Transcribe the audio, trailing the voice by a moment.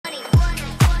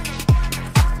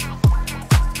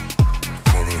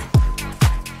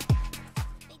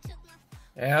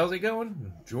Hey, how's it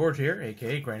going? George here,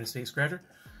 aka Granite State Scratcher,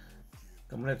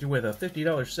 coming at you with a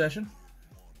 $50 session.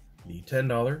 The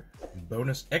 $10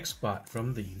 bonus X spot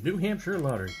from the New Hampshire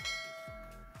Lottery.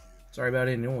 Sorry about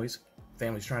any noise.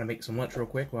 Family's trying to make some lunch real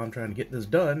quick while I'm trying to get this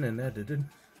done and edited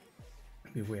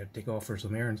before we have to take off for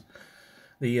some errands.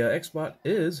 The X spot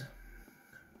is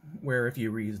where if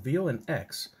you reveal an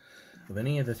X of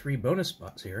any of the 3 bonus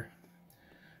spots here,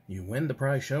 you win the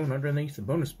prize shown underneath the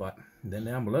bonus spot. And then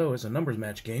down below is a numbers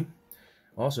match game.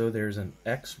 Also, there's an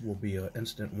X will be an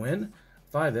instant win,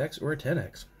 5X, or a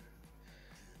 10X.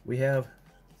 We have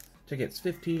tickets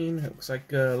 15, it looks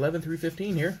like 11 through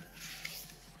 15 here.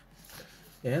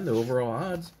 And the overall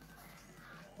odds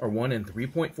are 1 in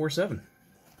 3.47.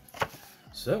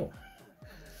 So,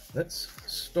 let's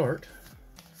start.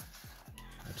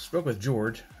 I spoke with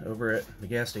George over at the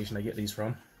gas station I get these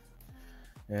from.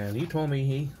 And he told me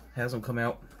he has them come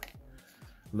out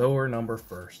lower number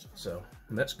first. So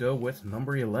let's go with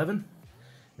number 11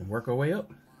 and work our way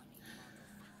up.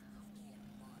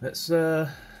 Let's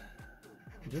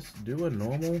just do a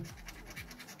normal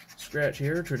scratch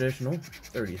here, traditional.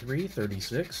 33,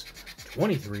 36,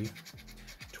 23,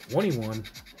 21,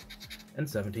 and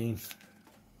 17.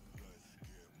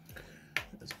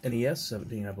 That's NES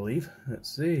 17, I believe.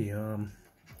 Let's see.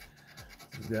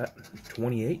 We've got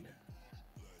 28.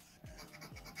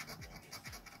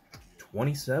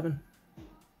 27,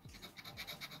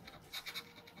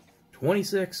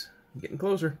 26, getting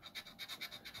closer,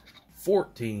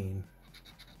 14,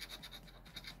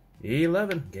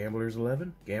 11, Gamblers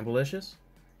 11, Gamblelicious,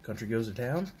 Country Goes to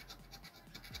Town,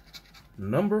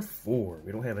 number 4,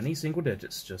 we don't have any single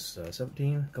digits, just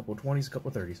 17, a couple of 20s, a couple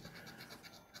of 30s,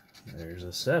 there's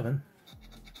a 7,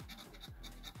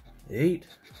 8,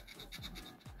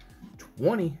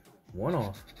 20, 1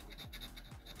 off,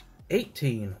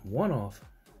 18, 1 off,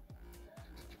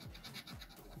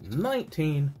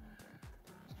 19,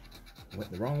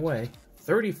 went the wrong way,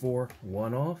 34,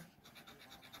 1 off,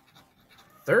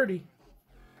 30,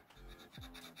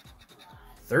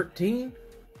 13,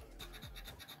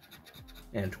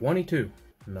 and 22.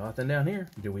 Nothing down here.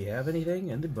 Do we have anything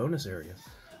in the bonus area?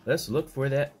 Let's look for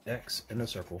that X in a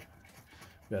circle.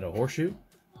 Got a horseshoe,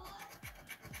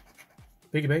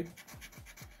 piggy bank,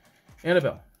 and a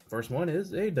bell. First one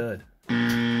is a dud.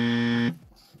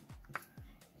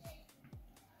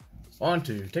 On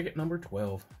to ticket number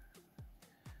 12.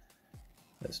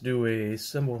 Let's do a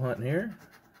symbol hunt here.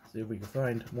 See if we can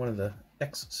find one of the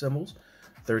X symbols.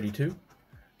 32,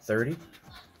 30,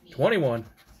 21,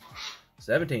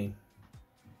 17,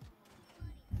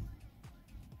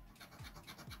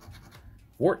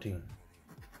 14,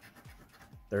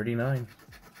 39,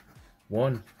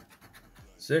 1,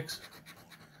 6,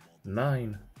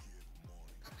 9,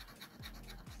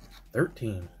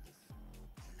 13,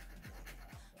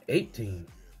 18,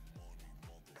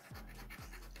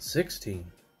 16,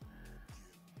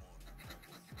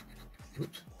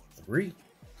 3,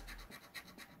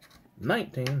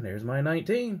 19, there's my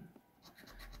 19,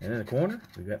 and in the corner,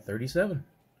 we've got 37.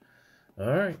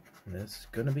 Alright, this is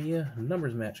going to be a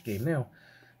numbers match game now.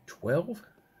 12,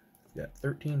 we've got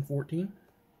 13, 14,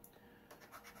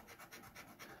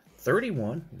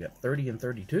 31, we've got 30 and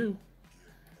 32,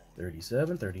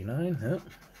 37, 39, yep.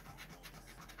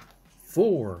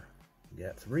 4, we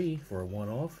got 3 for a 1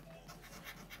 off,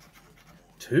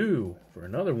 2 for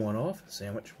another 1 off,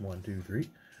 sandwich, 1, 2, 3,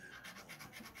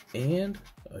 and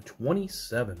a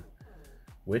 27,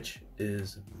 which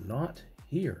is not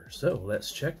here. So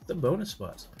let's check the bonus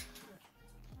spots.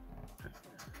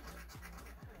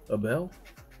 A bell,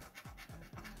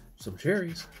 some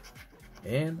cherries,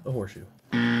 and a horseshoe.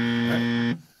 All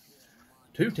right.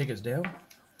 2 tickets down.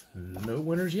 No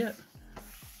winners yet.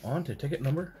 On to ticket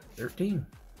number 13.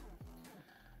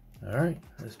 Alright,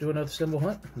 let's do another symbol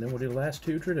hunt, and then we'll do the last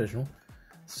 2 traditional.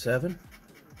 7,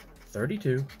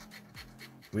 32.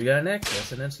 We got an X.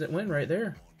 That's an instant win right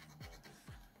there.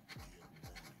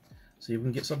 See if we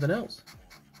can get something else.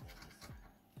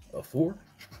 A 4,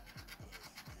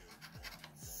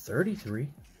 33,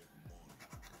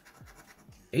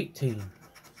 18,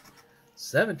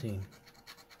 17,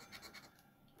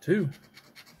 2,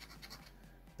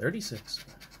 36,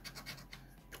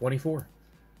 24,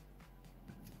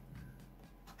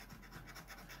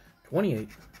 28,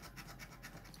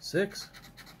 6,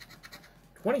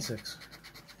 26,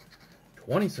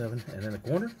 27, and in the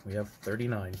corner we have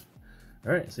 39.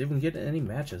 Alright, see if we can get any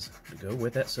matches to go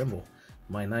with that symbol.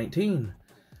 My 19,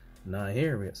 not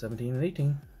here, we got 17 and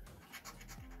 18.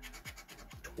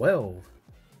 12,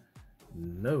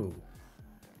 no.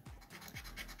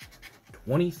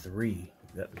 23,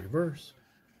 we got the reverse.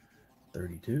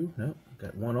 32, no,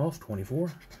 got one off,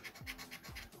 24.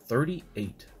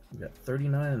 38, we got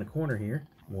 39 in the corner here,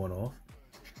 one off.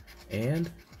 And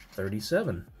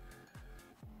 37.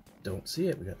 Don't see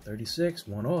it, we got 36,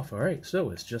 one off. All right, so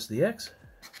it's just the X.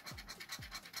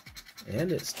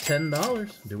 And it's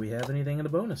 $10. Do we have anything in the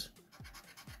bonus?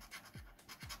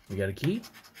 We got a key,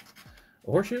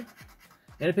 a horseshoe,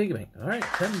 and a piggy bank. All right,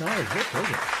 $10, we'll take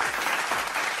it.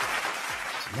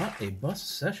 It's not a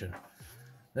bust session.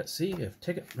 Let's see if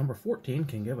ticket number 14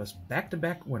 can give us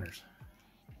back-to-back winners.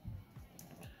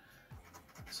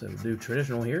 So do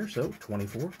traditional here, so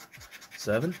 24,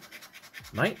 7,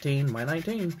 19, my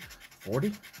 19,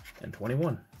 40, and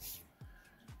 21.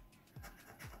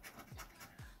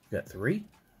 Got 3,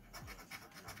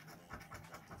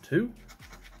 2,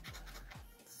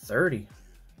 30,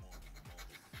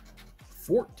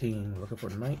 14, looking for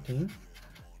 19,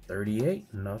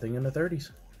 38, nothing in the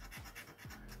 30s,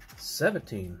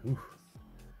 17, oof.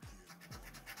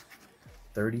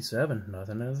 37,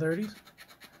 nothing in the 30s,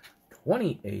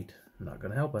 28, not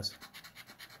going to help us,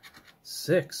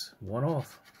 6, one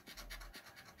off,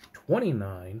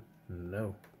 29,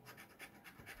 no,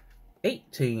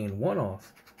 18, one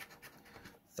off,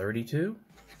 32,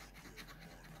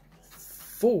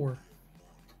 4,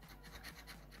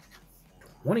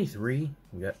 23,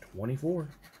 we got 24,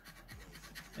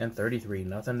 and 33,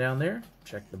 nothing down there.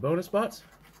 Check the bonus spots,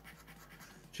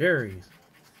 cherries,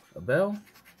 a bell,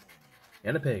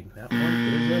 and a pig. That one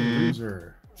is a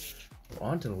loser.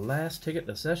 On to the last ticket of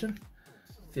the session,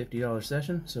 $50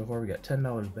 session. So far we got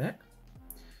 $10 back.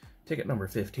 Ticket number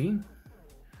 15.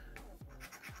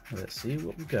 Let's see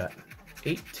what we got.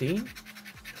 18,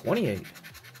 28,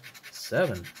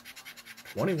 7,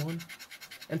 21,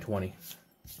 and 20.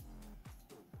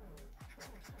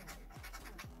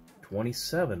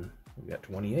 27, we got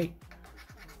 28.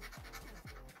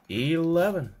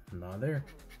 11, not there.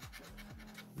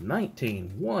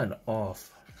 19, one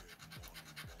off.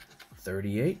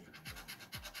 38,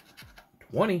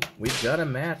 20, we've got a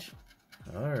match.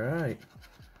 All right,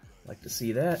 like to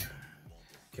see that.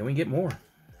 Can we get more?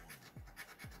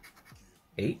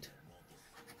 8,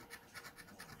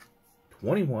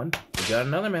 21, we got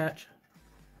another match.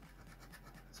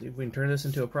 See if we can turn this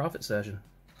into a profit session.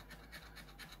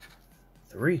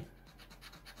 3,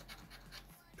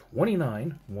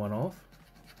 29, one off.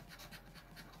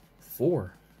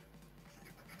 4,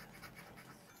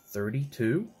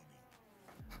 32,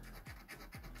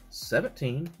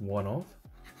 17, one off.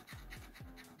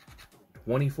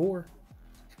 24,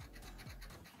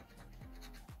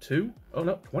 2, oh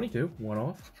no, 22, one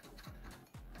off.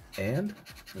 And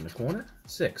in the corner,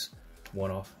 6,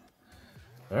 one off.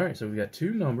 All right, so we've got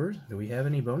 2 numbers. Do we have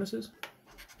any bonuses?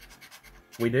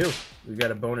 We do. We've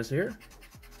got a bonus here,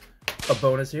 a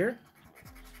bonus here,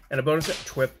 and a bonus at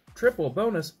triple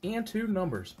bonus, and 2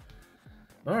 numbers.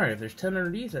 All right, if there's 10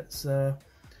 underneath, that's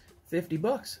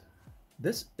 $50.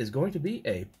 This is going to be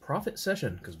a profit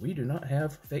session because we do not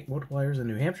have fake multipliers in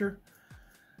New Hampshire.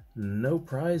 No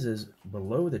prize is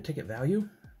below the ticket value.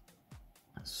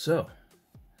 So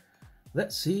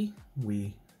let's see.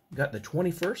 We got the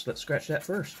 21st. Let's scratch that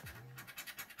first.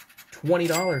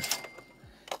 $20.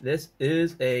 This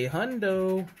is a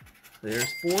hundo.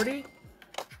 There's 40,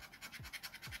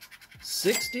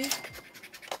 60,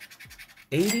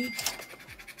 80,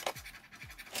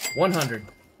 100.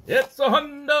 It's a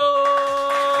hundo!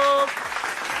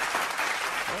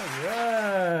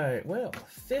 Alright, well,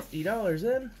 $50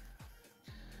 in.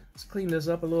 Let's clean this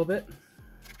up a little bit.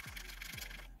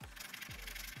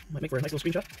 Might make for a nice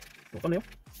little screenshot, little thumbnail.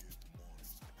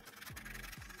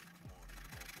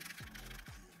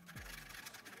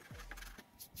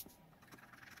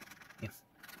 Yeah.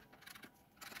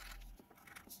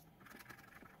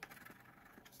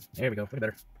 There we go, way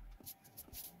better.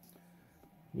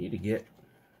 Need to get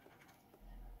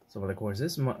some of the coins.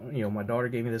 This, my daughter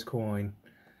gave me this coin.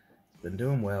 It's been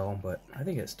doing well, but I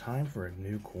think it's time for a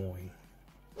new coin.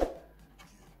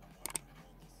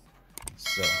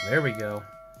 So there we go,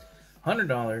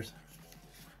 $100,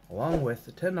 along with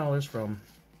the $10 from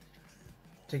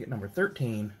ticket number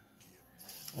 13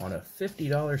 on a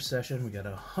 $50 session. We got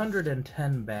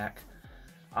 110 back.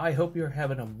 I hope you're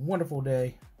having a wonderful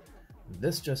day.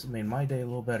 This just made my day a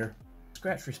little better.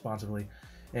 Scratch responsibly,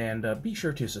 and be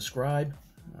sure to subscribe.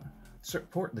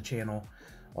 Support the channel.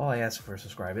 All I ask for is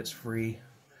subscribe. It's free.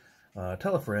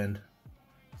 Tell a friend.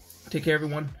 Take care,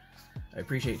 everyone. I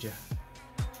appreciate you.